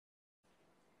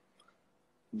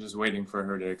I'm just waiting for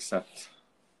her to accept.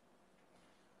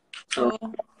 So,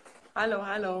 Oh, hello,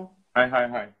 hello. hi, hi,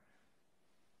 hi.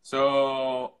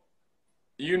 So,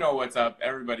 you know what's up.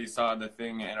 Everybody saw the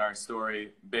thing in our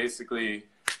story. Basically,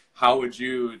 how would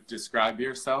you describe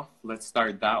yourself? Let's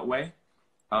start that way,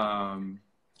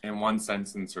 in one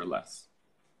sentence or less.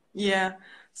 Yeah,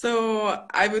 so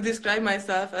I would describe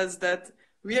myself as that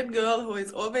weird girl who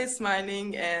is always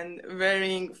smiling and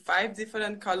wearing five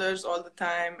different colors all the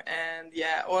time, and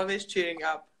yeah, always cheering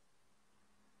up.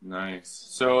 Nice.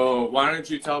 So, why don't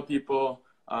you tell people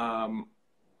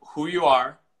who you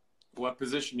are, what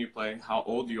position you play, how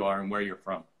old you are, and where you're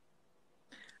from?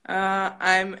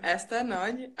 I'm Eszter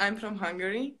Nagy. I'm from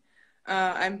Hungary.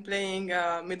 I'm playing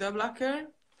middle blocker,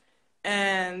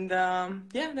 and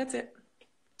yeah, that's it.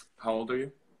 How old are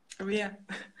you? Yeah,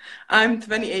 I'm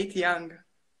 28 young.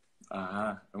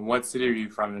 Uh-huh. And what city are you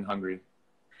from in Hungary?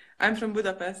 I'm from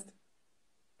Budapest.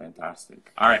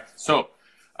 Fantastic. All right. So,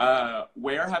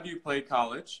 where have you played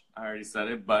college? I already said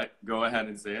it, but go ahead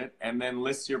and say it. And then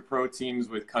list your pro teams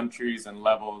with countries and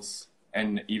levels,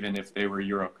 and even if they were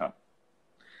Euro Cup.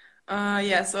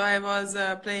 Yeah, so I was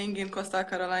playing in Coastal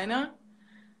Carolina,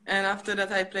 and after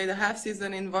that I played a half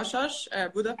season in Vasas,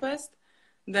 Budapest.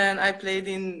 Then I played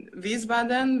in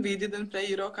Wiesbaden. We didn't play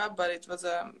Eurocup, but it was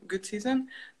a good season.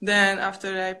 Then after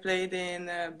I played in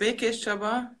Békés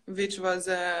Csaba, which was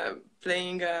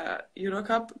playing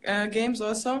Eurocup games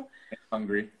also.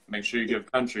 Hungary. Make sure you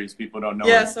give countries. People don't know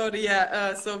Yeah, where. sorry,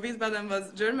 yeah. So Wiesbaden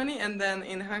was Germany, and then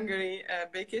in Hungary,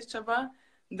 Békés Csaba.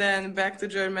 Then back to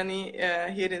Germany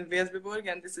here in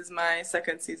Wilsberg, and this is my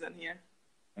second season here.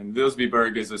 And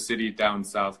Wilsberg is a city down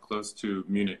south, close to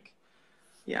Munich.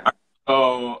 Yeah.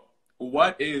 So,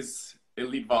 what is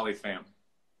Elite Volley fam?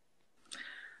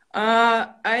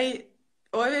 I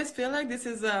always feel like this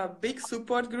is a big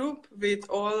support group with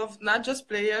all of not just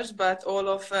players but all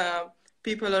of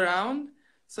people around.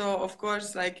 So of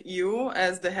course, like you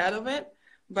as the head of it,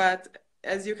 but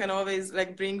as you can always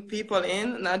like bring people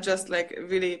in, not just like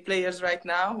really players right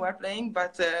now who are playing,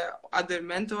 but other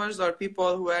mentors or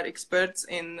people who are experts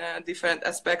in different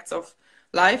aspects of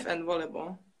life and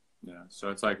volleyball. Yeah, so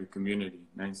it's like a community.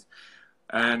 Nice.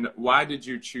 And why did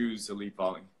you choose Elite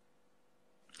Volley?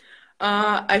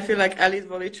 I feel like Elite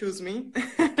Volley chose me.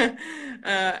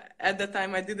 At the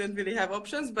time, I didn't really have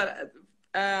options, but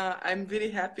I'm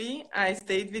really happy. I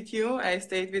stayed with you. I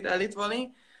stayed with Elite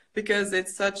Volley because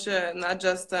it's such a, not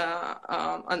just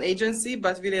an agency,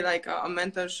 but really like a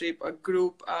mentorship, a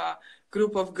group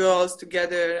of girls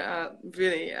together.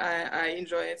 Really, I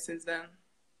enjoy it since then.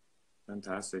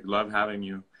 Fantastic. Love having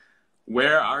you.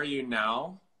 Where are you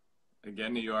now?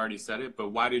 Again, you already said it, but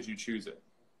why did you choose it?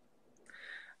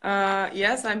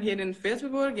 Yes, I'm here in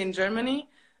Wilsberg in Germany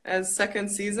as second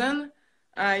season.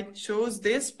 I chose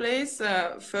this place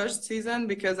first season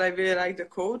because I really like the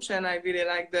coach and I really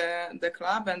like the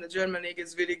club, and the German league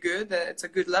is really good. It's a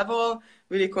good level,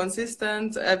 really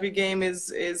consistent. Every game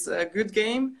is a good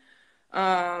game.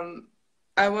 Um,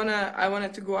 I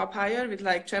wanted to go up higher with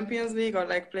like Champions League or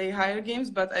like play higher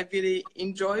games, but I really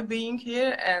enjoy being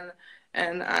here,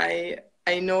 and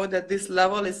I know that this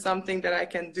level is something that I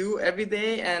can do every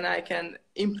day and I can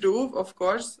improve, of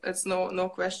course. It's no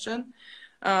question.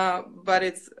 But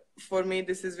it's for me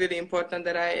this is really important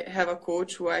that I have a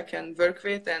coach who I can work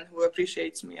with and who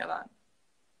appreciates me a lot.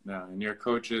 Yeah, and your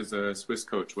coach is a Swiss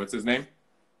coach. What's his name?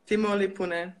 Timo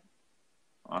Lipunen.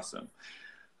 Awesome.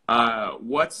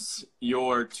 What's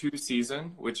your two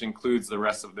season, which includes the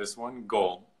rest of this one,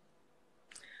 goal?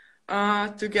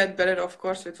 To get better, of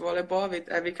course, with volleyball, with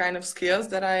every kind of skills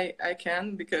that I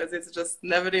can, because it's just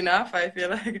never enough. I feel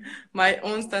like my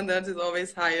own standards is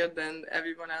always higher than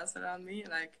everyone else around me.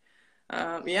 Like,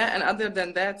 yeah, and other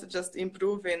than that, just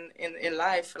improve in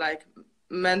life, like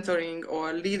mentoring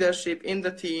or leadership in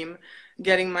the team,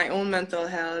 getting my own mental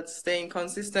health, staying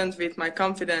consistent with my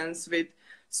confidence, with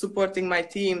supporting my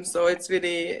team. So it's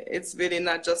really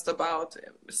not just about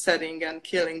setting and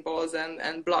killing balls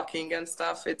and blocking and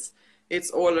stuff. It's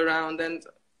all around and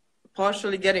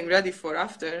partially getting ready for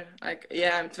after. Like,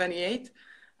 yeah, I'm 28,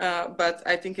 but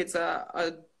I think it's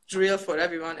a drill for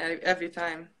everyone every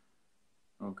time.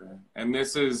 Okay. And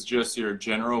this is just your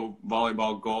general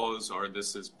volleyball goals, or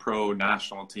this is pro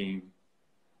national team?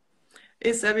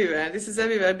 It's everywhere. This is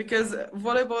everywhere because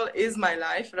volleyball is my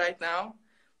life right now,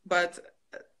 but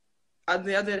on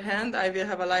the other hand, I will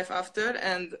have a life after,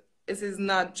 and this is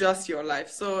not just your life.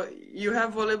 So you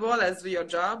have volleyball as your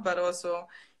job, but also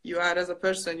you are as a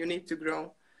person. You need to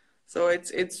grow. So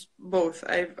it's both.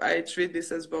 I treat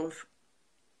this as both.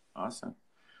 Awesome.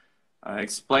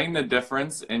 Explain the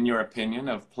difference, in your opinion,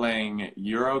 of playing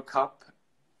Euro Cup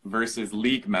versus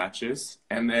league matches,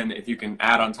 and then if you can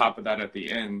add on top of that at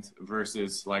the end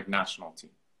versus like national team.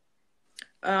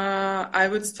 I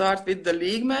would start with the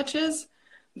league matches.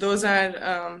 Those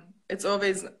are, it's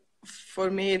always,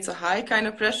 for me, it's a high kind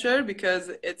of pressure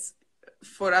because it's,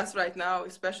 for us right now,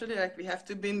 especially, like we have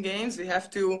to win games, we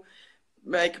have to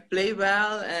like play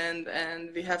well, and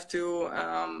we have to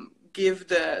give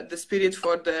the spirit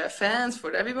for the fans,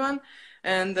 for everyone.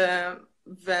 And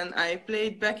when I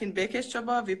played back in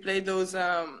Békéscsaba, we played those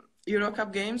Euro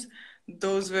Cup games.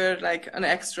 Those were like an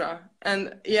extra.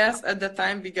 And yes, at that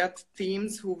time we got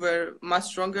teams who were much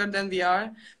stronger than we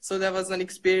are. So that was an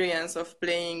experience of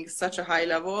playing such a high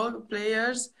level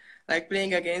players, like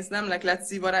playing against them. Like, let's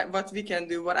see what we can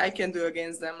do, what I can do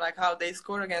against them, like how they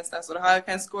score against us or how I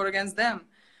can score against them.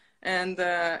 And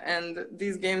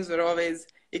these games were always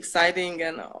exciting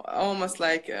and almost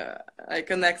like a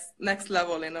next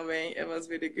level in a way. It was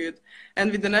really good.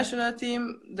 And with the national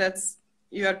team, that's,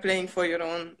 you are playing for your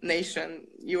own nation.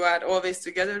 You are always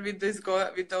together with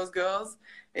with those girls.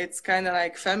 It's kind of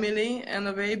like family in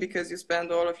a way because you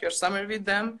spend all of your summer with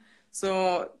them.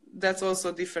 So that's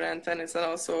also different, and it's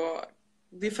also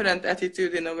different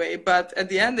attitude in a way. But at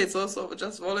the end, it's also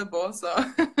just volleyball. So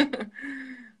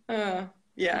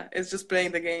yeah, it's just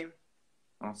playing the game.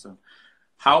 Awesome.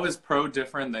 How is pro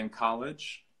different than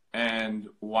college, and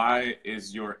why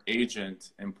is your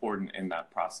agent important in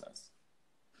that process?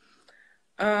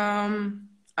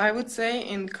 I would say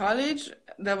in college,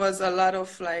 there was a lot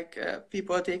of like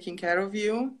people taking care of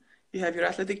you. You have your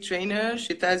athletic trainer.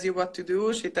 She tells you what to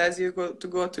do. She tells you to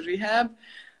go to rehab.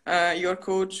 Your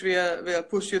coach will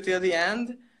push you till the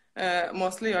end,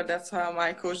 mostly, or that's how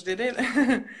my coach did it.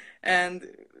 And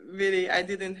really, I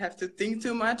didn't have to think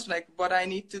too much, like what I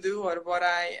need to do or what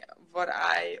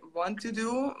I want to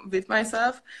do with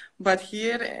myself. But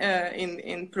here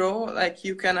in pro, like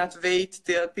you cannot wait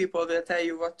till people will tell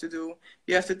you what to do.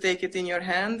 You have to take it in your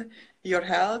hand, your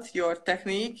health, your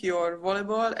technique, your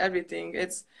volleyball, everything.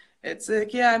 It's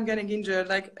like, yeah, I'm getting injured,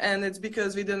 like, and it's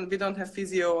because we don't have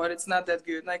physio or it's not that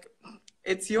good. Like,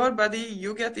 it's your body,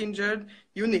 you get injured,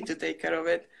 you need to take care of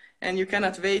it. And you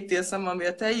cannot wait till someone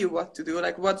will tell you what to do,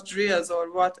 like what drills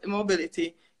or what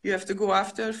mobility. You have to go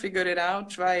after, figure it out,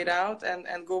 try it out, and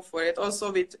go for it.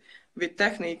 Also with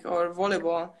technique or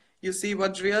volleyball, you see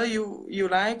what drill you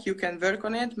like, you can work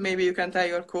on it. Maybe you can tell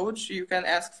your coach, you can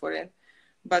ask for it.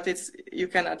 But you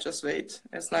cannot just wait.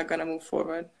 It's not going to move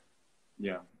forward.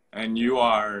 Yeah. And you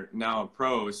are now a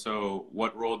pro, so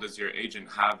what role does your agent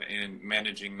have in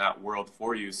managing that world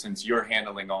for you since you're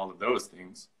handling all of those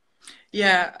things?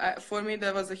 Yeah, for me,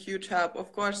 that was a huge help.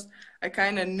 Of course, I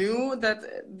kind of knew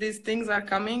that these things are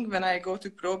coming when I go to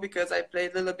pro because I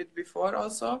played a little bit before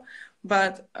also.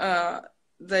 But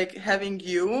like having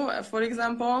you, for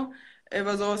example, it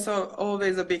was also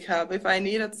always a big help. If I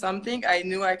needed something, I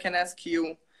knew I can ask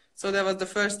you. So that was the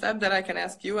first step, that I can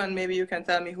ask you, and maybe you can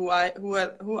tell me who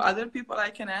other people I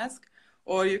can ask,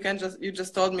 or you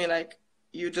just told me like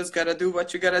you just gotta do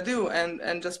what you gotta do,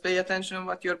 and just pay attention to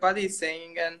what your body is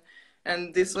saying,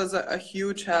 and this was a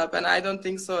huge help. And I don't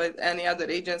think so any other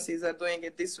agencies are doing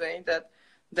it this way,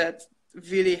 that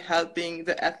really helping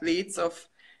the athletes of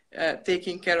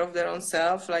taking care of their own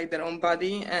self, like their own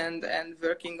body, and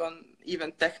working on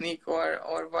even technique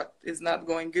or what is not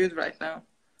going good right now.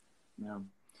 Yeah.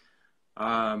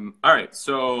 All right.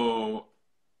 So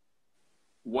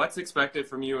what's expected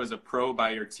from you as a pro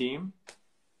by your team?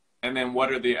 And then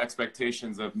what are the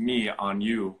expectations of me on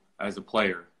you as a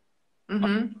player?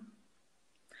 Mm-hmm.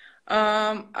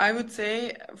 I would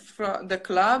say from the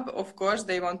club, of course,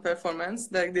 they want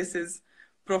performance. Like, this is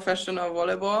professional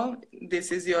volleyball.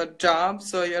 This is your job.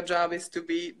 So your job is to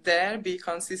be there, be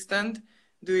consistent,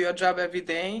 do your job every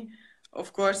day.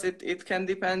 Of course, it can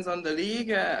depend on the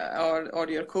league or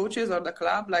your coaches or the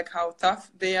club, like how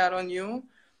tough they are on you.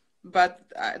 But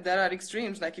there are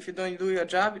extremes. Like, if you don't do your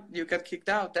job, you get kicked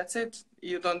out. That's it.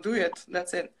 You don't do it.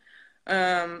 That's it.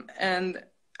 And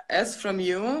as from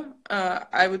you,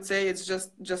 I would say it's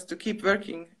just to keep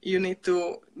working. You need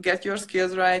to get your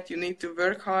skills right. You need to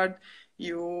work hard.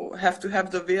 You have to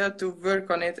have the will to work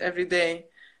on it every day.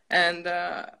 And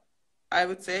I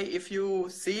would say if you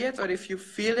see it or if you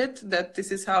feel it, that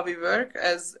this is how we work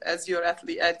as your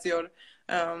athlete, as your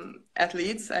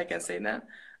athletes, I can say that,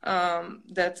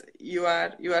 that you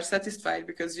are satisfied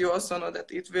because you also know that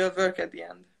it will work at the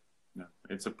end. Yeah,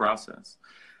 it's a process.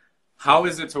 How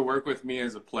is it to work with me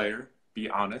as a player? Be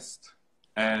honest.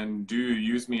 And do you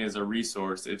use me as a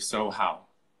resource? If so, how?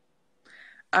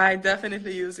 I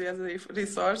definitely use it as a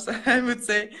resource. I would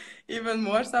say even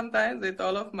more sometimes with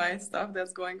all of my stuff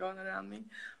that's going on around me.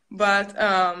 But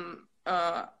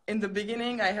in the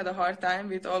beginning, I had a hard time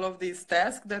with all of these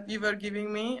tasks that you were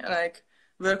giving me, like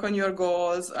work on your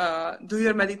goals, do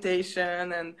your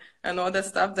meditation, and all that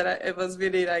stuff. It was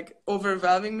really like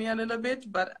overwhelming me a little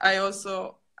bit. But I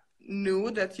also knew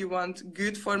that you want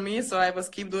good for me, so I was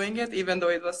keep doing it, even though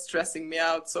it was stressing me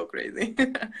out so crazy.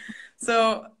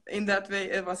 So in that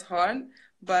way, it was hard.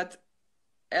 But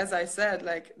as I said,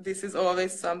 like this is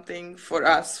always something for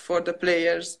us, for the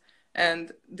players,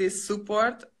 and this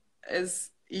support is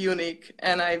unique,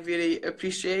 and I really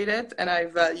appreciate it and I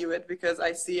value it because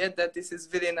I see it that this is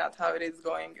really not how it is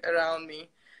going around me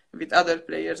with other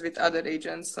players, with other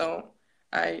agents. So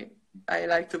I I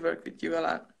like to work with you a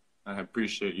lot. I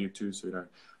appreciate you too,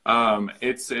 sweetheart.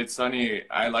 It's funny.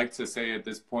 I like to say at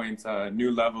this point,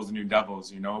 new levels, new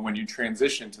devils. You know, when you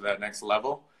transition to that next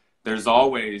level, there's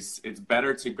always, it's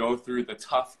better to go through the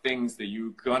tough things that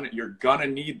you're gonna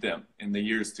need them in the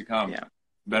years to come. Yeah.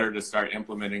 Better to start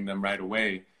implementing them right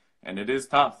away. And it is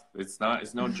tough. It's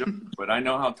no joke, but I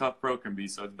know how tough pro can be.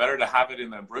 So it's better to have it in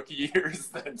the rookie years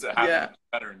than to have Yeah. it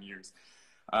veteran years.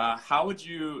 How would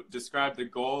you describe the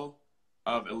goal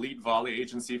of Elite Volley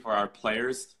Agency for our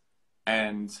players,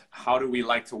 and how do we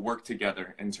like to work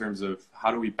together in terms of how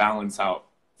do we balance out?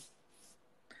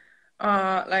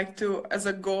 Like to as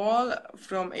a goal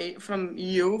from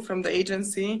you from the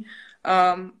agency,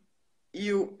 um,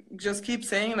 you just keep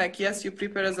saying like yes, you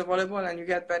prepare as a volleyball and you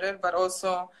get better, but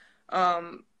also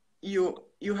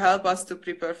you help us to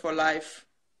prepare for life,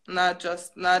 not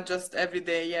just every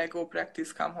day. Yeah, go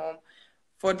practice, come home.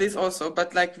 For this also,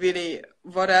 but like really,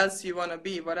 what else you wanna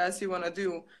be? What else you wanna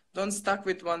do? Don't stuck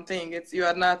with one thing. It's you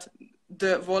are not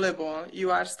the volleyball.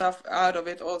 You are stuff out of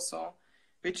it also,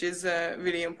 which is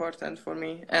really important for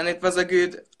me. And it was a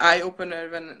good eye opener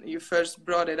when you first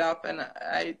brought it up, and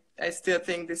I still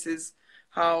think this is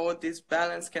how this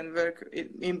balance can work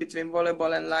in between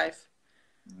volleyball and life.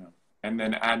 Yeah. And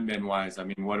then admin wise, I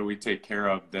mean, what do we take care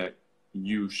of that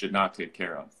you should not take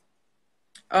care of?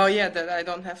 Oh yeah, that I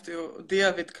don't have to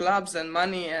deal with clubs and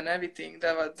money and everything.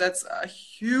 That's a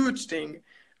huge thing.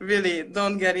 Really,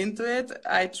 don't get into it.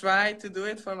 I try to do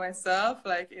it for myself,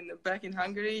 like back in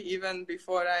Hungary, even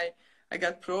before I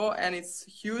got pro, and it's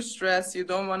huge stress. You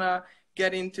don't wanna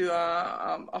get into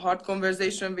a hard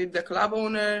conversation with the club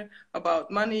owner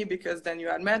about money because then you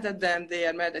are mad at them, they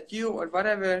are mad at you, or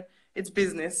whatever. It's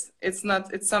business. It's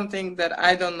not. It's something that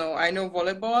I don't know. I know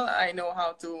volleyball. I know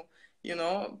how to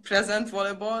present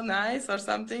volleyball nice or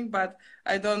something, but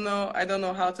I don't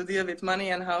know how to deal with money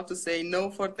and how to say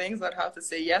no for things or how to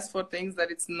say yes for things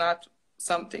that it's not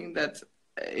something that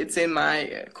it's in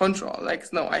my control.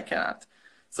 Like, no, I cannot.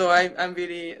 So I'm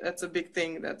really, that's a big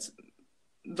thing that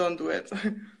don't do it.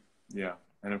 Yeah.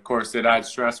 And of course, it adds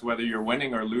stress whether you're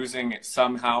winning or losing.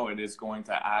 Somehow it is going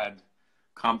to add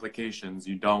complications.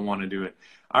 You don't want to do it.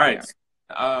 All right.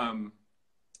 Yeah.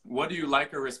 What do you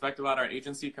like or respect about our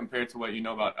agency compared to what you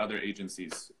know about other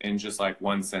agencies in just like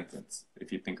one sentence,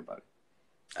 if you think about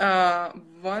it?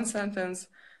 One sentence.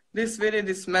 This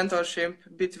mentorship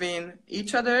between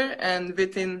each other and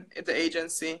within the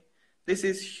agency. This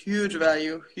is huge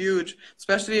value, huge,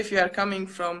 especially if you are coming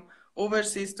from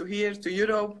overseas to here, to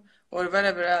Europe, or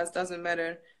wherever else, doesn't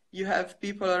matter. You have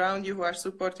people around you who are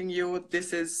supporting you.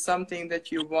 This is something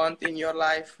that you want in your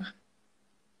life.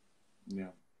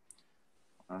 Yeah.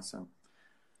 Awesome.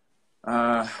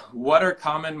 What are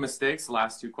common mistakes?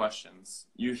 Last two questions.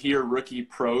 You hear rookie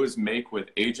pros make with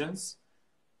agents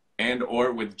and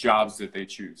or with jobs that they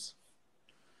choose?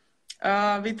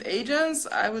 With agents,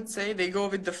 I would say they go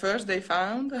with the first they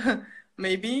found,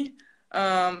 maybe.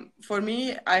 For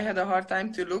me, I had a hard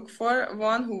time to look for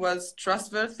one who was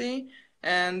trustworthy.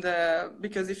 And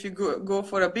because if you go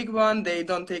for a big one, they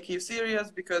don't take you serious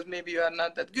because maybe you are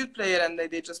not that good player, and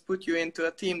they just put you into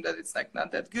a team that it's like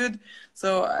not that good.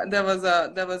 So that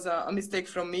was a mistake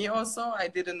from me also. I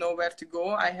didn't know where to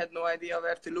go. I had no idea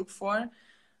where to look for.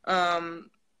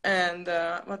 And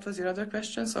what was your other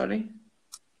question? Sorry.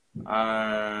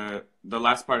 The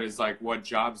last part is like what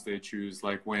jobs they choose,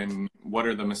 like what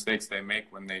are the mistakes they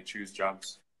make when they choose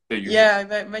jobs? Yeah,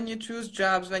 when you choose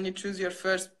jobs, when you choose your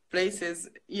first places,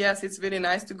 yes, it's really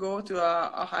nice to go to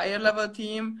a higher level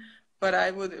team, but I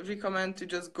would recommend to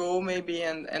just go maybe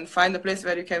and find a place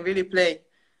where you can really play.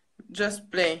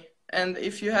 Just play. And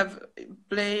if you have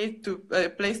a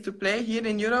place to play here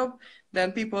in Europe,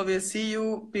 then people will see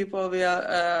you, people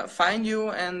will find you,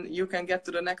 and you can get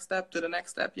to the next step, to the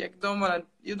next step. You don't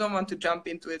want to jump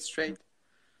into it straight.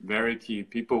 Very key.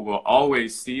 People will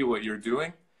always see what you're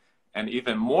doing. And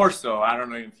even more so, I don't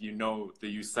know if you know that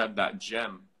you said that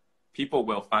gem, people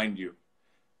will find you.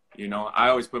 You know, I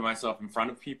always put myself in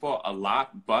front of people a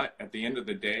lot, but at the end of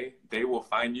the day, they will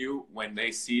find you when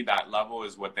they see that level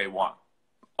is what they want.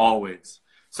 Always.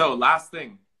 So last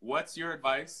thing, what's your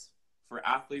advice for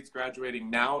athletes graduating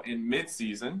now in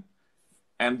mid-season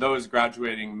and those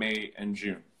graduating May and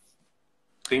June?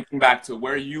 Thinking back to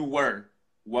where you were,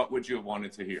 what would you have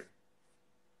wanted to hear?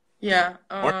 Yeah.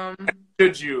 Or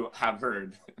should you have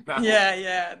heard?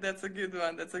 Yeah, that's a good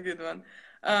one. That's a good one.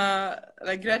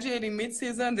 Like graduating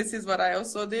mid-season, this is what I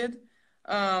also did.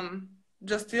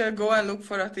 Just still go and look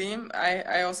for a team.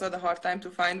 I also had a hard time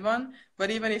to find one, but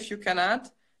even if you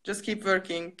cannot, just keep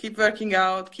working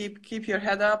out, keep your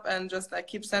head up, and just like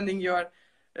keep sending your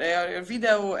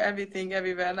video, everything,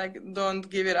 everywhere. Like don't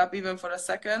give it up even for a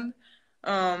second.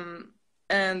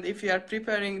 And if you are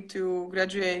preparing to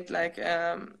graduate like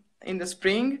in the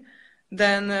spring,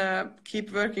 then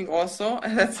keep working also.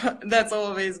 That's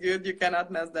always good. You cannot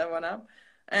mess that one up.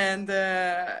 And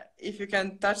if you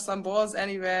can touch some balls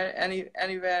anywhere,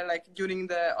 like during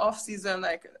the off season,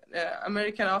 like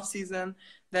American off season,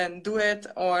 then do it.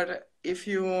 Or if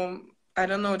you, I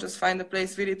don't know, just find a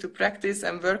place really to practice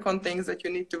and work on things that you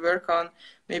need to work on.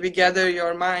 Maybe gather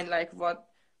your mind, like what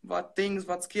things,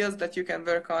 what skills that you can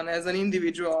work on as an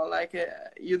individual. Like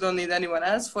you don't need anyone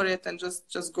else for it, and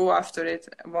just go after it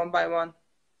one by one.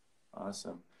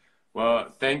 Awesome. Well,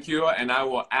 thank you. And I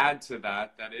will add to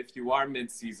that, that if you are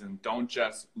mid-season, don't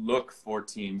just look for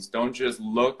teams. Don't just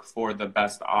look for the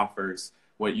best offers.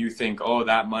 What you think, oh,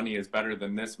 that money is better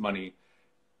than this money.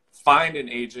 Find an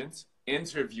agent,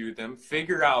 interview them,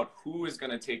 figure out who is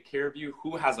going to take care of you,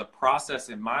 who has a process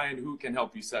in mind, who can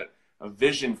help you set a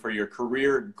vision for your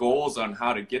career, goals on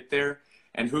how to get there,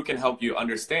 and who can help you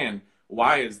understand,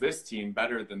 why is this team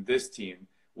better than this team?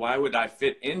 Why would I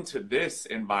fit into this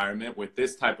environment with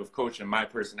this type of coach and my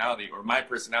personality, or my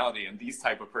personality and these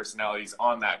type of personalities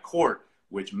on that court,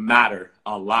 which matter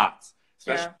a lot,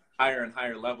 especially higher and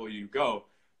higher level you go.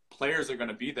 Players are going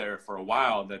to be there for a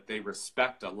while that they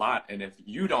respect a lot. And if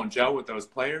you don't gel with those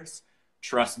players,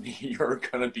 trust me, you're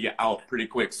going to be out pretty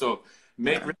quick. So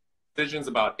make decisions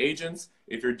about agents.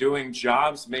 If you're doing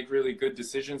jobs, make really good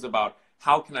decisions about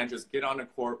how can I just get on a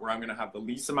court where I'm going to have the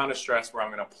least amount of stress, where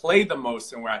I'm going to play the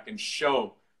most, and where I can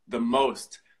show the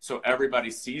most so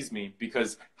everybody sees me,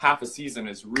 because half a season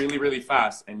is really, really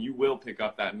fast, and you will pick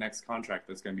up that next contract.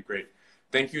 That's going to be great.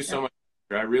 Thank you so much.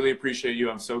 I really appreciate you.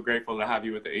 I'm so grateful to have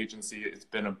you with the agency. It's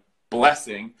been a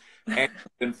blessing and it's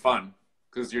been fun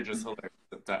because you're just hilarious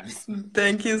at times.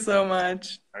 Thank you so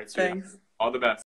much. All right, Thanks. All the best.